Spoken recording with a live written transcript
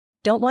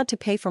Don't want to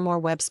pay for more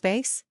web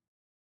space?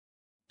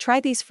 Try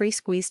these free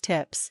squeeze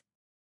tips.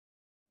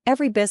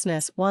 Every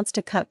business wants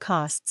to cut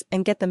costs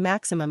and get the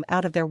maximum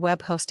out of their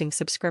web hosting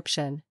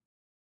subscription.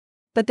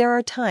 But there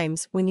are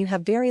times when you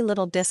have very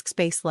little disk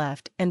space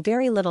left and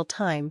very little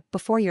time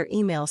before your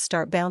emails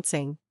start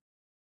bouncing.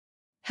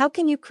 How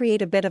can you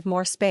create a bit of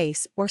more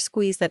space or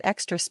squeeze that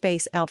extra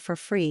space out for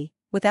free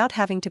without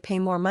having to pay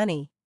more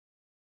money?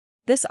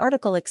 This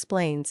article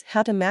explains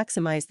how to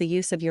maximize the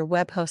use of your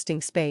web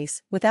hosting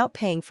space without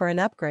paying for an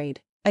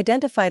upgrade.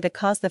 Identify the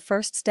cause. The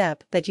first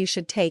step that you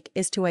should take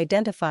is to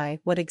identify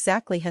what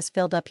exactly has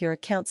filled up your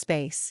account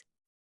space.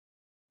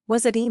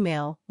 Was it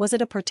email? Was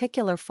it a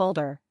particular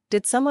folder?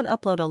 Did someone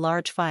upload a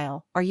large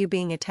file? Are you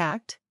being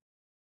attacked?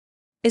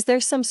 Is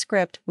there some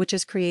script which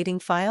is creating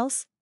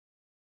files?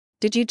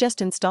 Did you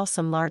just install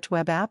some large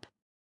web app?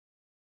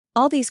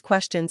 All these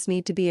questions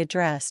need to be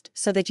addressed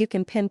so that you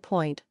can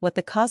pinpoint what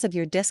the cause of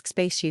your disk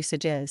space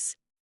usage is.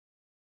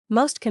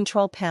 Most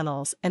control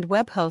panels and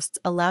web hosts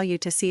allow you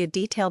to see a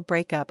detailed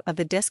breakup of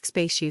the disk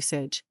space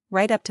usage,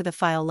 right up to the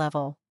file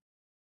level.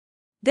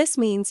 This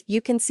means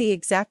you can see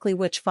exactly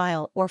which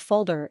file or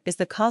folder is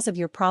the cause of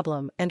your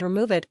problem and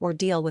remove it or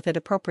deal with it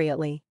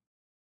appropriately.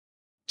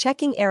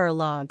 Checking error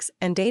logs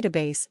and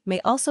database may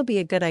also be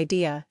a good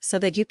idea so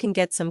that you can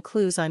get some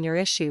clues on your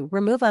issue.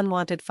 Remove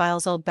unwanted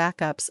files. Old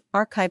backups,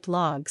 archived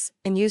logs,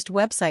 and used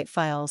website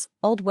files.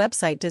 Old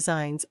website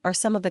designs are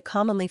some of the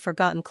commonly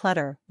forgotten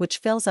clutter which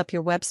fills up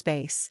your web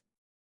space.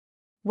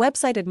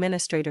 Website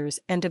administrators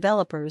and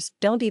developers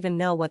don't even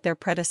know what their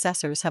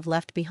predecessors have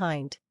left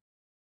behind.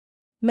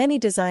 Many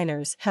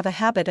designers have a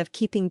habit of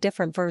keeping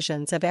different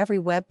versions of every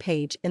web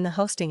page in the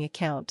hosting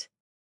account.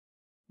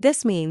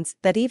 This means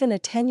that even a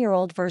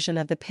 10-year-old version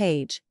of the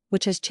page,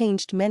 which has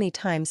changed many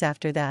times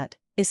after that,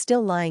 is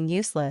still lying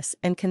useless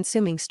and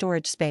consuming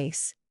storage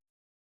space.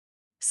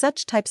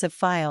 Such types of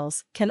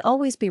files can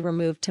always be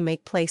removed to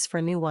make place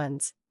for new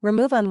ones.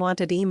 Remove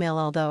unwanted email.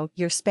 Although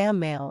your spam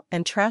mail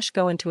and trash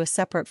go into a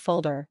separate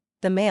folder,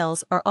 the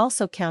mails are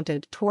also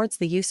counted towards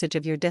the usage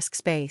of your disk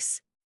space.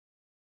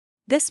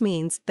 This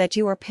means that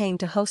you are paying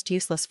to host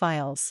useless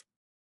files.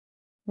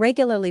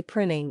 Regularly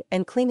pruning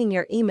and cleaning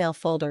your email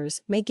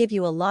folders may give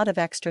you a lot of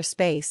extra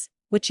space,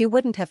 which you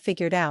wouldn't have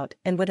figured out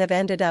and would have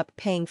ended up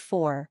paying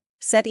for.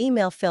 Set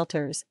email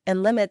filters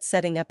and limits.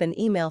 Setting up an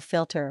email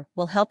filter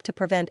will help to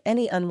prevent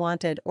any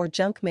unwanted or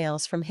junk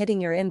mails from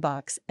hitting your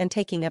inbox and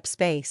taking up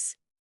space.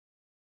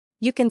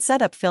 You can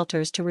set up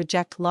filters to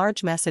reject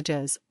large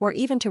messages or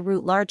even to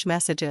route large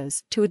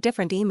messages to a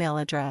different email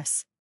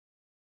address.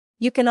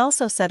 You can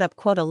also set up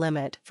quota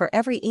limit for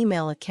every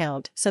email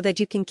account so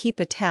that you can keep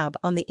a tab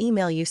on the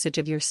email usage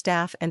of your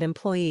staff and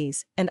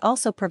employees, and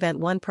also prevent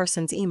one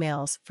person's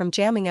emails from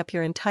jamming up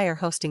your entire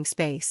hosting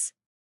space.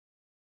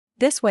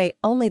 This way,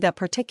 only that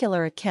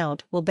particular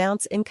account will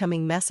bounce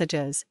incoming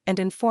messages and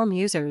inform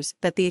users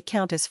that the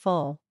account is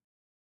full.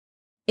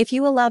 If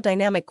you allow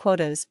dynamic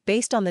quotas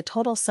based on the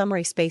total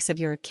summary space of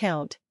your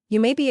account, you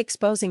may be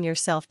exposing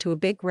yourself to a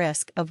big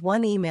risk of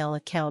one email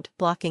account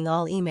blocking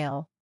all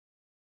email.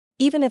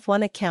 Even if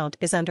one account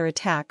is under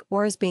attack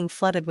or is being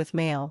flooded with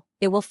mail,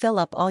 it will fill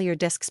up all your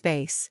disk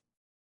space.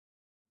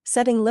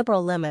 Setting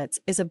liberal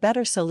limits is a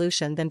better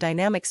solution than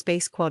dynamic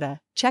space quota.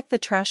 Check the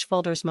trash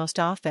folders. Most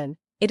often,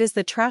 it is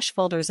the trash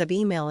folders of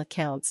email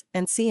accounts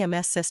and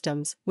CMS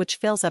systems which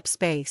fills up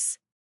space.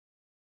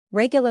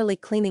 Regularly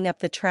cleaning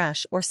up the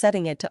trash or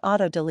setting it to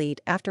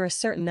auto-delete after a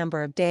certain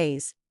number of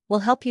days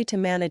will help you to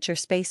manage your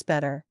space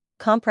better.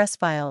 Compress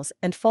files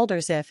and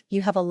folders. If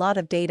you have a lot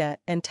of data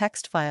and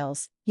text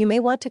files, you may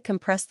want to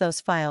compress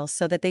those files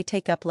so that they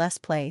take up less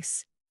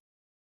place.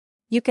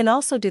 You can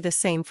also do the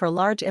same for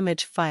large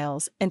image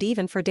files and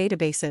even for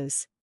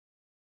databases.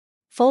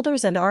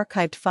 Folders and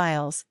archived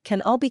files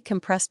can all be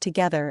compressed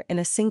together in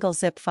a single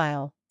zip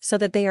file, so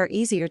that they are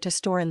easier to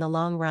store in the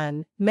long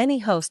run. Many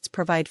hosts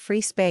provide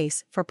free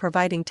space for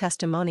providing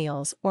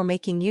testimonials or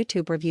making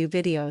YouTube review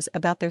videos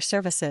about their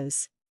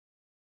services.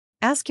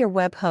 Ask your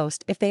web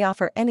host if they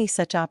offer any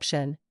such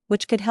option,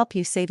 which could help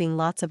you saving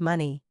lots of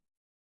money.